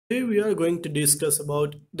Today we are going to discuss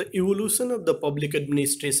about the evolution of the public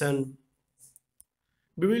administration.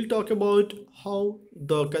 We will talk about how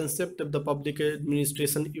the concept of the public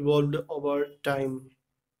administration evolved over time.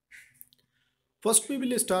 First, we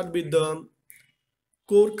will start with the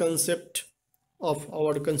core concept of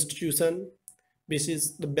our constitution, which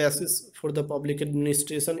is the basis for the public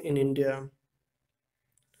administration in India.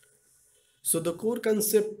 So the core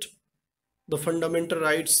concept, the fundamental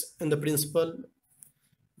rights and the principle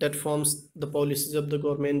that forms the policies of the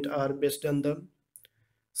government are based on the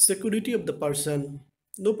security of the person.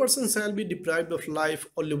 No person shall be deprived of life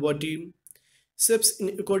or liberty, except in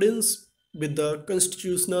accordance with the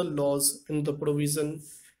constitutional laws and the provision.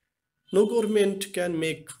 No government can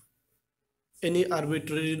make any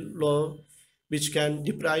arbitrary law which can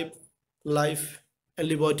deprive life and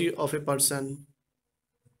liberty of a person.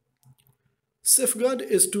 Safeguard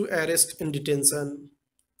is to arrest and detention.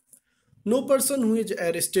 No person who is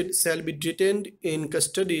arrested shall be detained in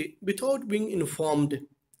custody without being informed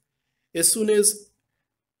as soon as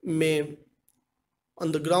may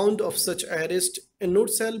on the ground of such arrest, a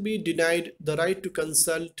note shall be denied the right to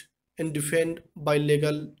consult and defend by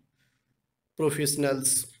legal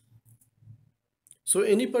professionals. So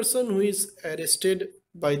any person who is arrested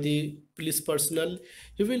by the police personnel,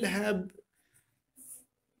 he will have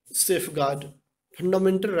safeguard,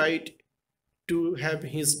 fundamental right to have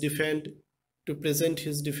his defend, to present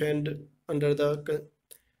his defend under the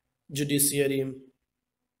judiciary.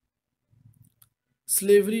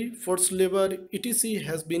 Slavery, forced labor, etc.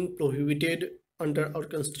 has been prohibited under our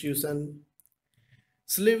constitution.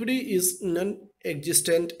 Slavery is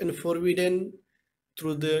non-existent and forbidden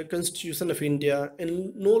through the Constitution of India,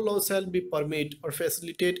 and no law shall be permit or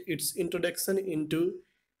facilitate its introduction into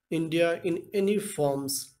India in any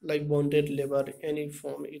forms like bonded labor, any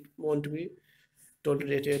form, it won't be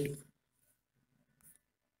tolerated.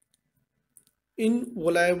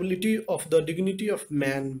 Inviolability of the dignity of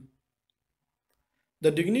man.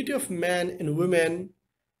 The dignity of man and women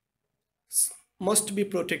must be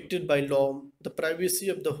protected by law. The privacy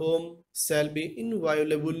of the home shall be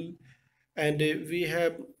inviolable, and we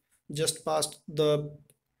have just passed the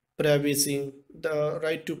privacy, the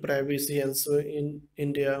right to privacy also in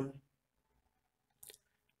India.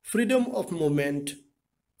 Freedom of movement.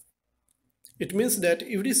 It means that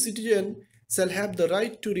every citizen shall have the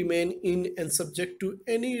right to remain in and subject to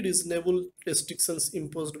any reasonable restrictions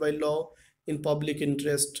imposed by law in public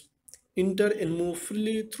interest, enter and move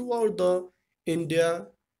freely throughout the India,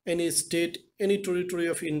 any state, any territory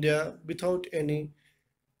of India without any.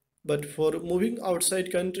 But for moving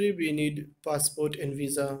outside country, we need passport and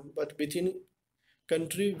visa. But within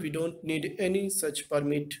country, we don't need any such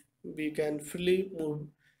permit. We can freely move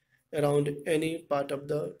around any part of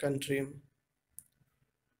the country.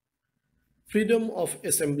 Freedom of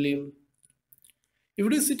assembly.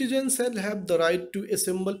 Every citizen shall have the right to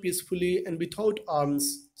assemble peacefully and without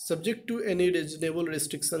arms, subject to any reasonable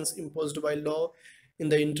restrictions imposed by law in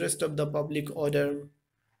the interest of the public order.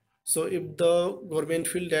 So if the government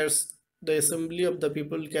feel that the assembly of the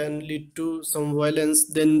people can lead to some violence,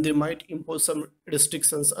 then they might impose some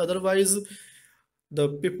restrictions. Otherwise, the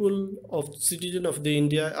people of citizen of the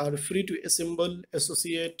India are free to assemble,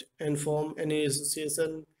 associate, and form any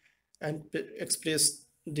association and express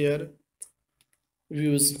their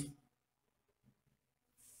views.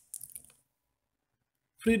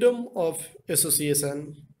 Freedom of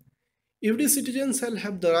association. Every citizen shall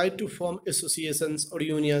have the right to form associations or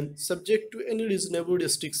unions subject to any reasonable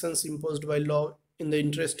restrictions imposed by law in the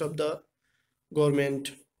interest of the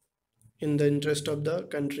government, in the interest of the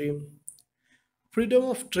country. Freedom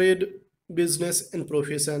of trade, business and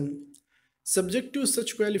profession. Subject to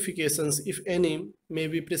such qualifications, if any, may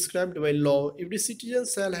be prescribed by law, every citizen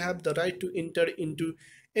shall have the right to enter into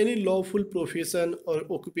any lawful profession or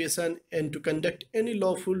occupation and to conduct any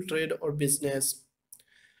lawful trade or business.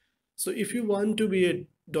 So if you want to be a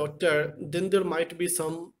doctor, then there might be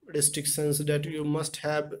some restrictions that you must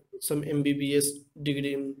have some MBBS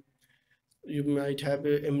degree. You might have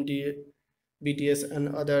a MD, BTS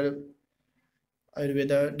and other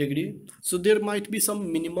Ayurveda degree. So there might be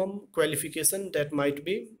some minimum qualification that might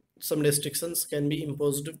be some restrictions can be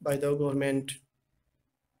imposed by the government.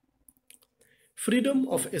 Freedom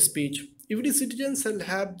of speech. Every citizen shall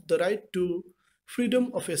have the right to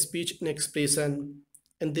freedom of speech and expression,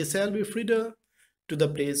 and they shall be free to the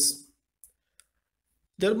press.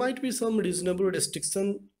 There might be some reasonable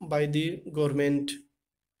restriction by the government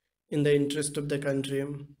in the interest of the country.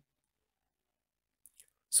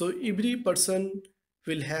 So every person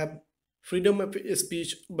will have freedom of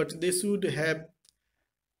speech, but they should have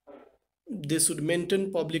They should maintain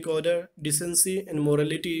public order, decency, and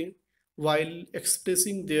morality while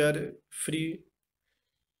expressing their freedom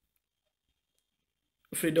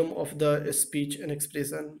of the speech and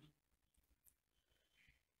expression.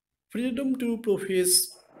 Freedom to profess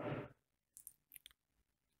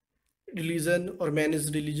religion or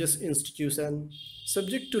manage religious institution.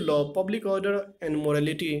 Subject to law, public order, and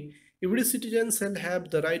morality, every citizen shall have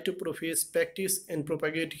the right to profess, practice, and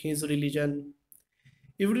propagate his religion.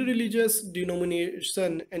 Every religious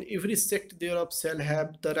denomination and every sect thereof shall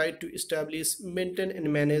have the right to establish, maintain,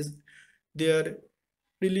 and manage their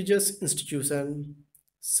religious institution.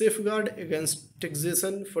 Safeguard against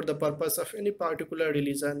taxation for the purpose of any particular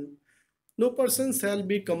religion. No person shall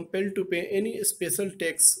be compelled to pay any special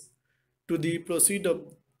tax to the proceeds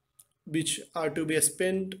of which are to be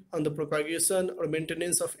spent on the propagation or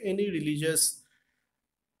maintenance of any religious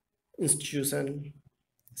institution.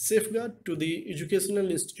 Safeguard to the educational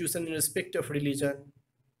institution in respect of religion.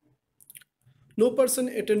 No person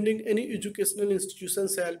attending any educational institution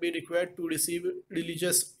shall be required to receive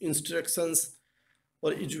religious instructions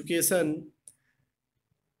or education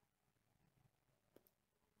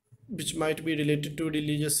which might be related to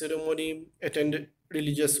religious ceremony, attend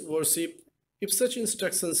religious worship. If such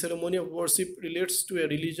instruction, ceremony of worship relates to a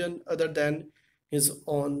religion other than his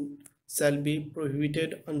own, shall be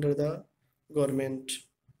prohibited under the government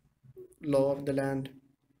law of the land.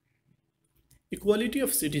 Equality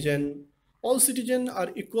of citizen. All citizens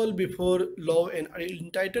are equal before law and are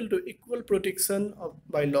entitled to equal protection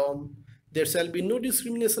by law. There shall be no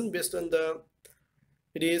discrimination based on the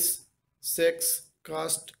race, sex,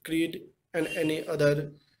 caste, creed, and any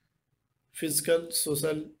other physical,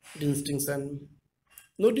 social distinction.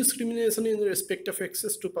 No discrimination in respect of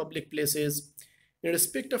access to public places. In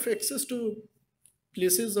respect of access to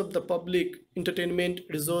places of the public entertainment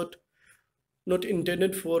resort not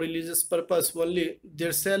intended for religious purpose only,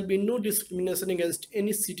 there shall be no discrimination against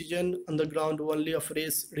any citizen on the ground only of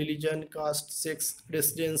race, religion, caste, sex,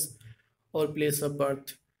 residence, or place of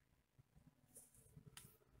birth.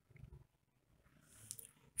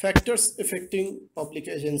 Factors affecting public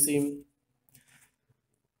agency.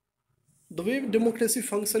 The way democracy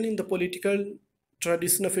functions in the political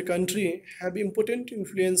tradition of a country have important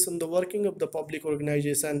influence on the working of the public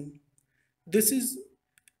organization. This is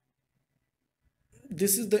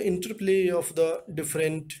the interplay of the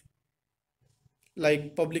different,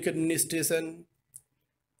 like public administration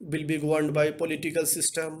will be governed by political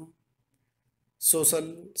system,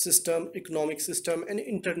 social system, economic system, and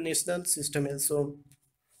international system also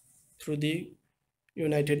through the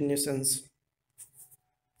United Nations.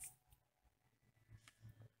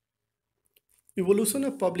 Evolution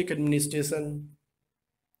of public administration.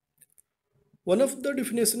 One of the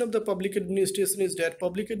definition of the public administration is that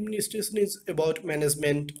public administration is about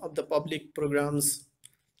management of the public programs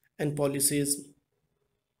and policies.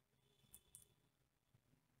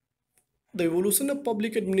 The evolution of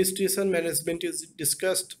public administration management is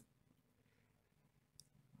discussed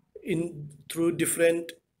in through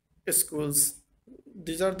different schools.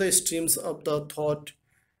 These are the streams of the thought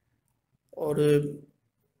or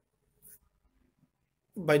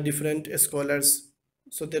by different scholars.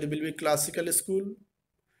 So there will be classical school,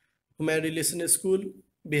 human relation school,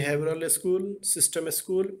 behavioral school, system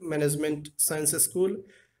school, management science school,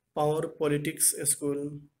 power politics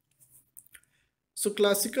school. So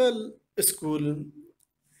classical school,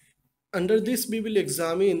 under this we will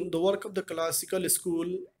examine the work of the classical school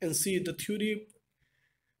and see the theory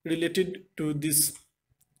related to this,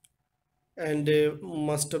 and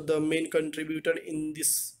most of the main contributor in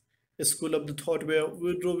this school of the thought were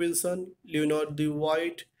Woodrow Wilson, Leonard the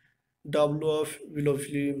White, W.F.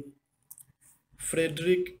 Willoughby,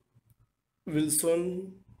 Frederick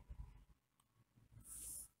Wilson,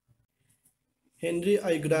 Henry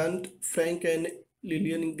I. Grant, Frank and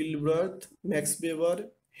Lillian Gilbert, Max Weber,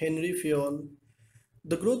 Henry Fayol.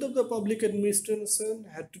 The growth of the public administration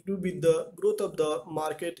had to do with the growth of the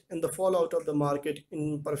market and the fallout of the market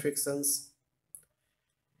imperfections.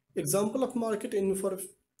 Example of market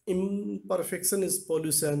imperfection is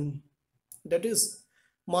pollution. That is,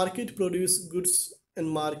 market produce goods and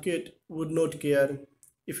market would not care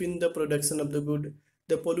if in the production of the good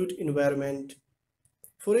they pollute environment.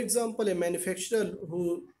 For example, a manufacturer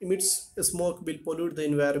who emits smoke will pollute the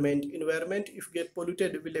environment. Environment, if get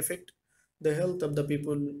polluted, will affect the health of the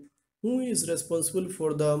people. Who is responsible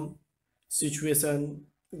for the situation?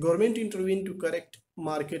 Government intervene to correct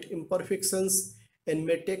market imperfections and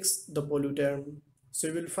may tax the polluter. So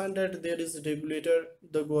you will find that there is a regulator,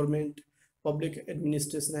 the government, public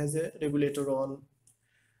administration has a regulator role.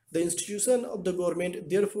 The institution of the government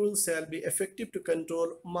therefore shall be effective to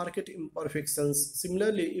control market imperfections.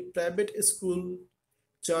 Similarly, if private school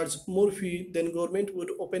charge more fee, then government would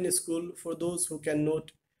open a school for those who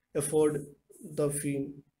cannot afford the fee.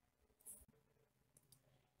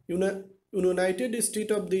 United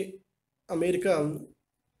States of the America,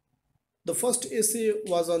 the first essay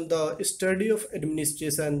was on the study of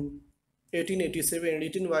administration, 1887,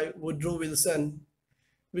 written by Woodrow Wilson,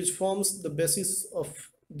 which forms the basis of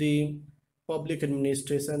the public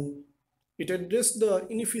administration. It addressed the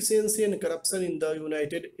inefficiency and corruption in the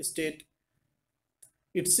United States.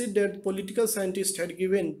 It said that political scientists had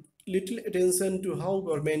given little attention to how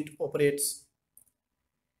government operates.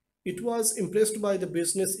 It was impressed by the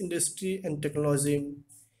business industry and technology.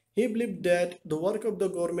 He believed that the work of the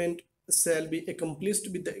government shall be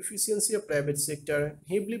accomplished with the efficiency of private sector.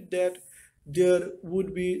 He believed that there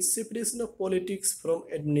would be separation of politics from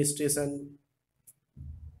administration.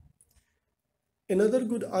 Another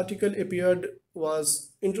good article appeared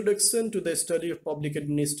was Introduction to the Study of Public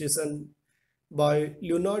Administration by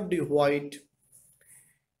Leonard D. White.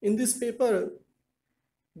 In this paper,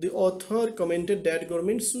 the author commented that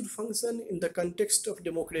government should function in the context of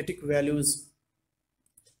democratic values.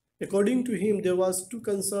 According to him, there was two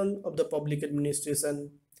concerns of the public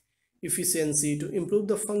administration: efficiency to improve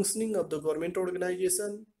the functioning of the government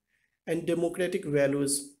organization, and democratic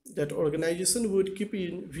values, that organization would keep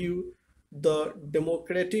in view the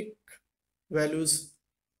democratic values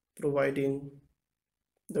providing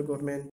the government.